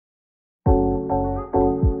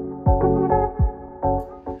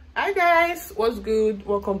Guys, what's good?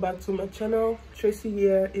 Welcome back to my channel. Tracy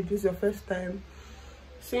here. If this is your first time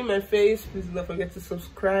seeing my face, please don't forget to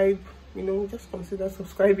subscribe. You know, just consider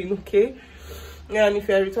subscribing, okay? Yeah, and if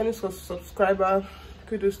you're a returning subscriber,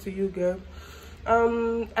 kudos to you, girl.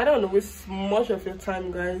 I don't know, waste much of your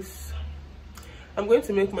time, guys. I'm going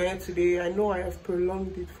to make my hair today. I know I have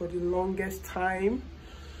prolonged it for the longest time.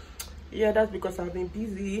 Yeah, that's because I've been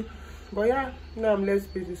busy. But yeah, now I'm less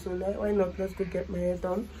busy, so why not? Let's go get my hair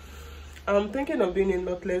done. I'm thinking of doing a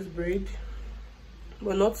knotless braid,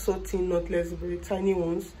 but not so thin knotless braid, tiny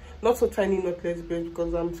ones. Not so tiny knotless braid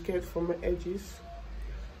because I'm scared for my edges.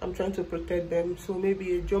 I'm trying to protect them, so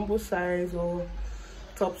maybe a jumbo size or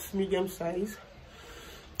tops medium size.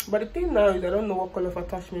 But the thing now is I don't know what color of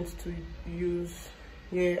attachments to use.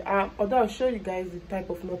 Yeah, although I'll show you guys the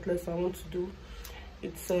type of knotless I want to do.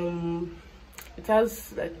 It's it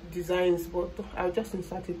has like designs, but I'll just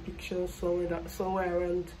insert a picture somewhere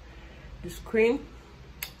around the screen,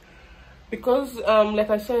 because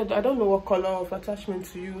like I said, I don't know what color of attachment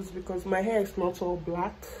to use because my hair is not all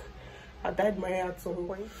black. I dyed my hair at some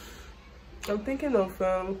point. I'm thinking of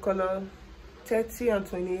color 30 and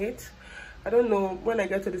 28. I don't know, when I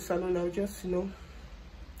get to the salon I'll just, you know,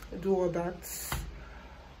 do all that.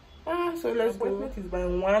 So let's go. Appointment is by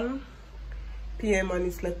 1 p.m. and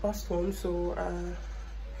it's like past 1, so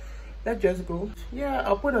let's just go. Yeah,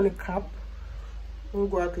 I'll put on a cap and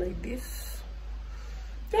go out like this.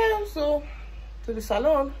 Yeah, so to the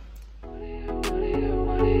salon.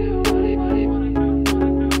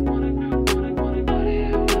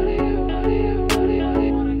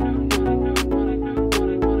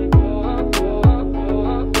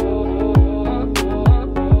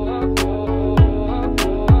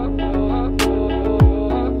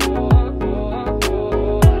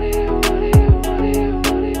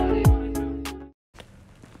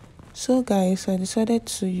 So guys, I decided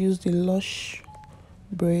to use the Lush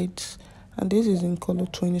braids, and this is in color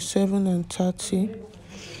 27 and 30.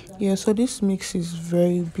 Yeah, so this mix is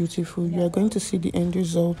very beautiful. You are going to see the end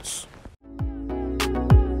results.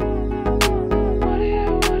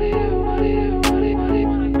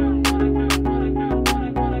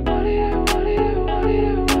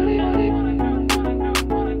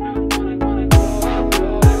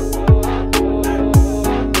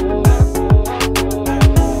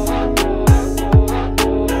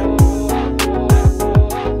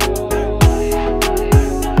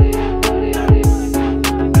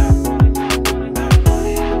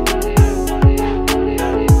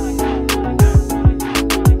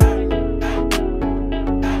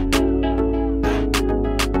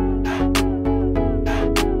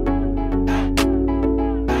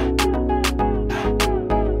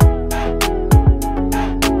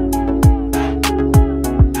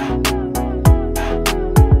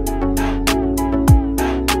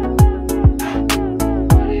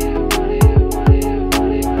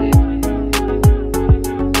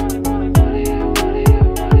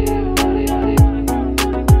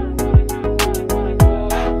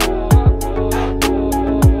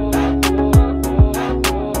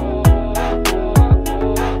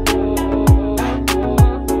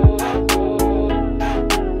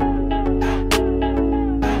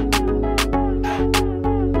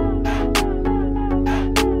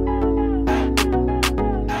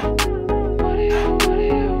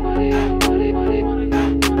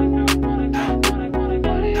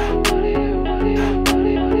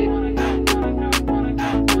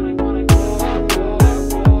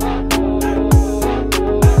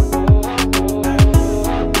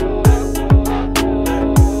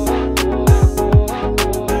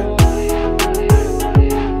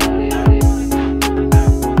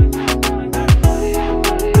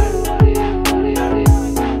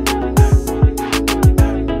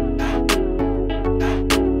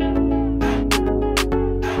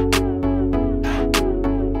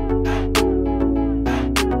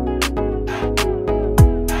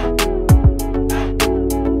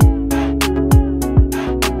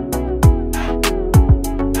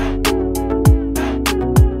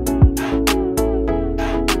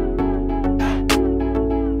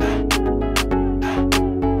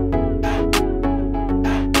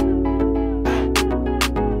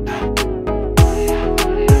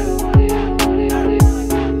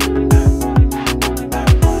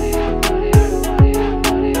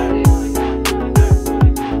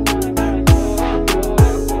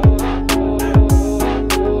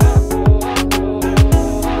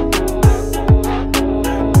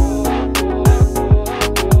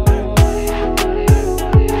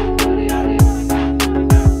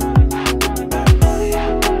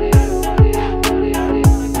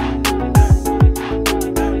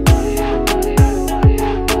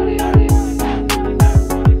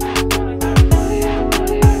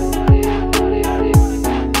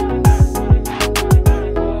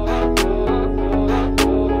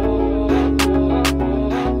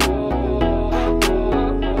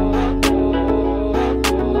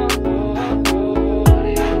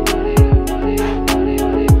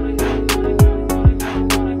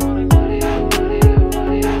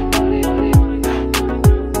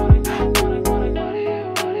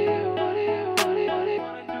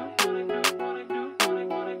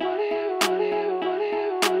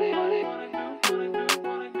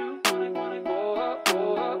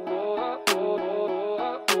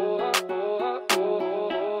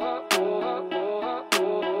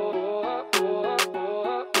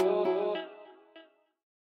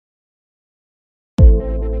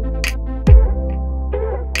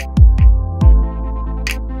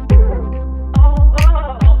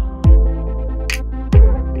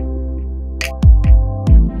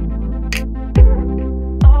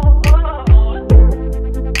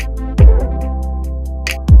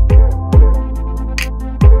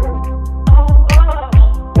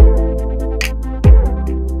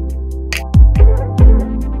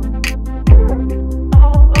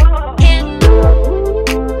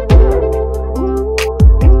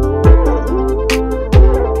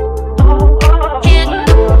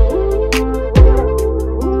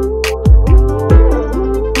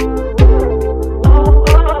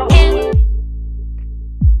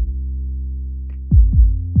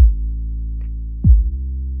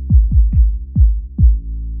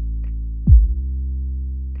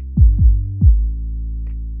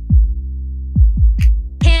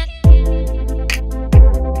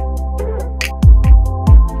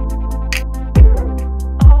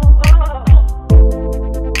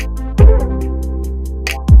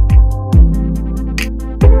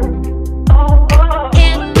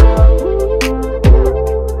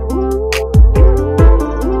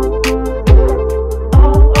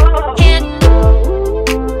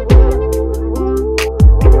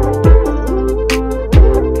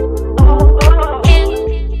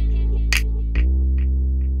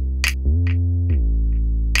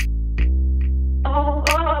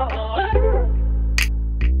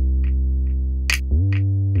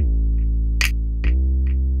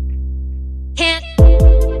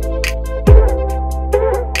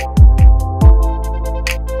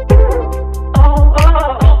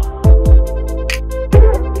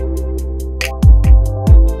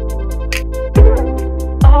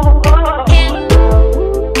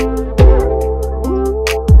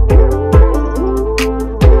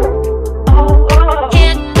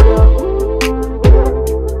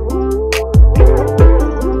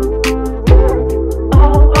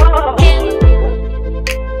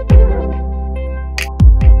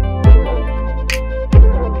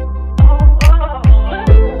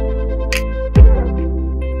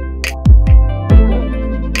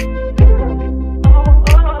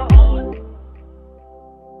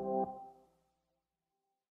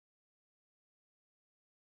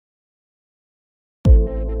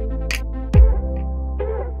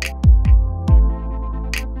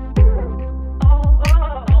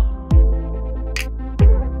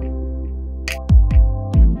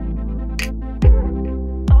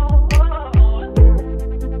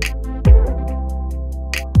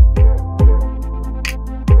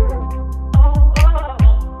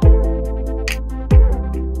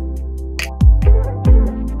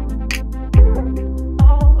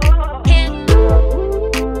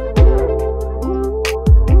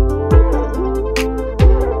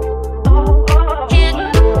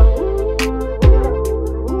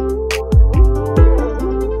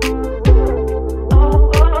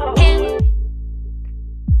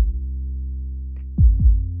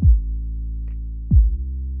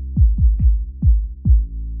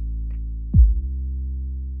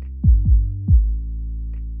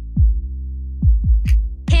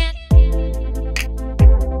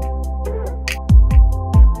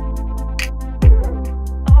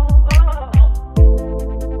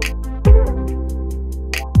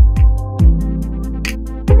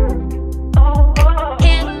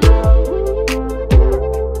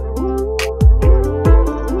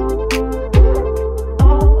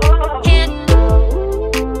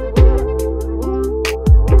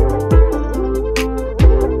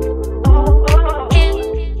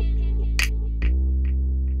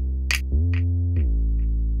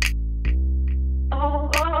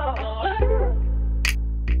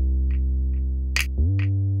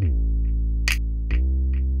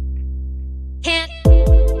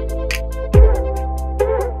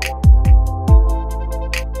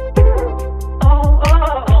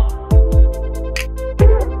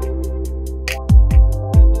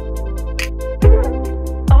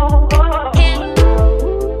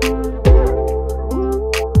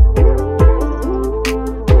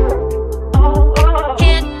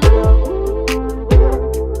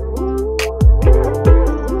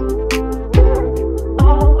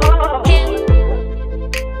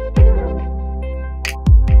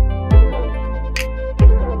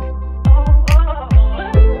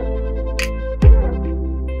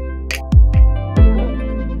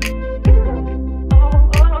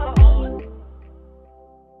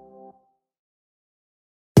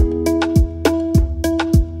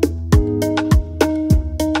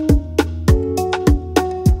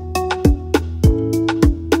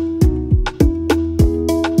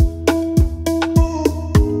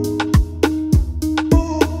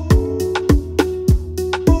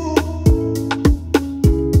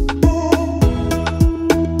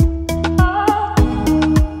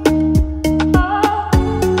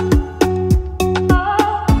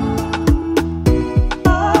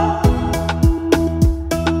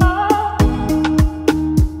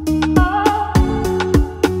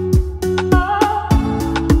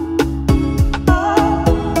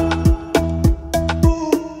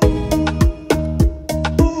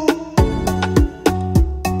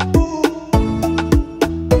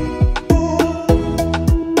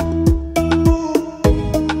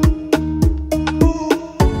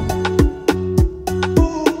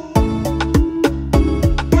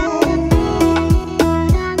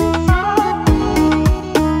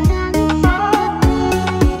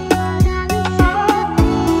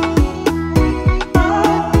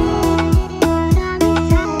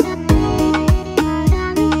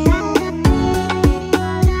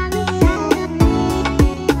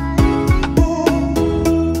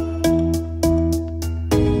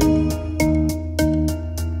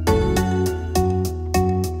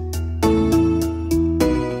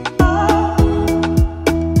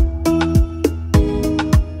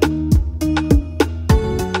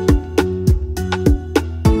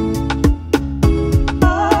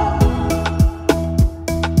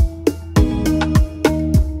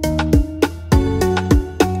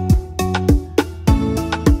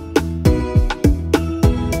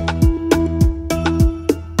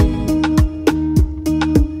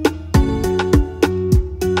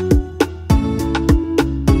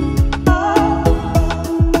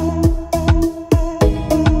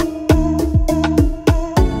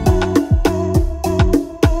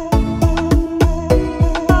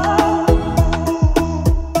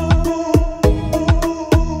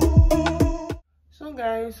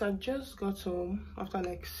 guys, I just got home after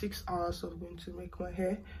like 6 hours of going to make my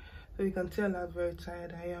hair, so you can tell how very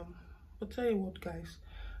tired I am. But tell you what guys,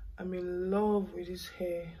 I'm in love with this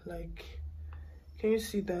hair. Like, can you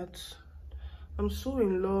see that? I'm so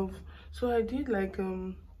in love. So I did like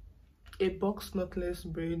a box knotless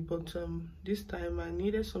braid, but this time I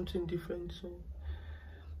needed something different, so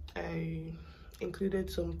I included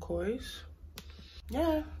some coils.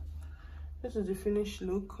 Yeah, this is the finished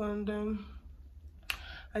look, and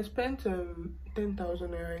I spent 10,000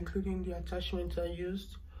 naira including the attachments I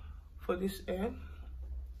used for this hair.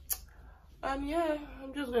 And yeah,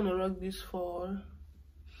 I'm just gonna rock this for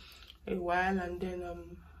a while, and then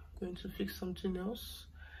I'm going to fix something else.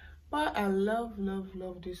 But I love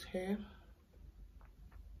this hair.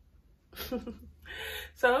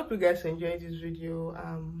 So I hope you guys enjoyed this video.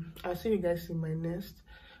 I'll see you guys in my next.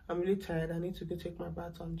 I'm really tired. I need to go take my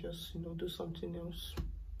bath and just, you know, do something else.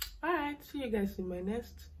 All right, see you guys in my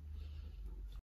next.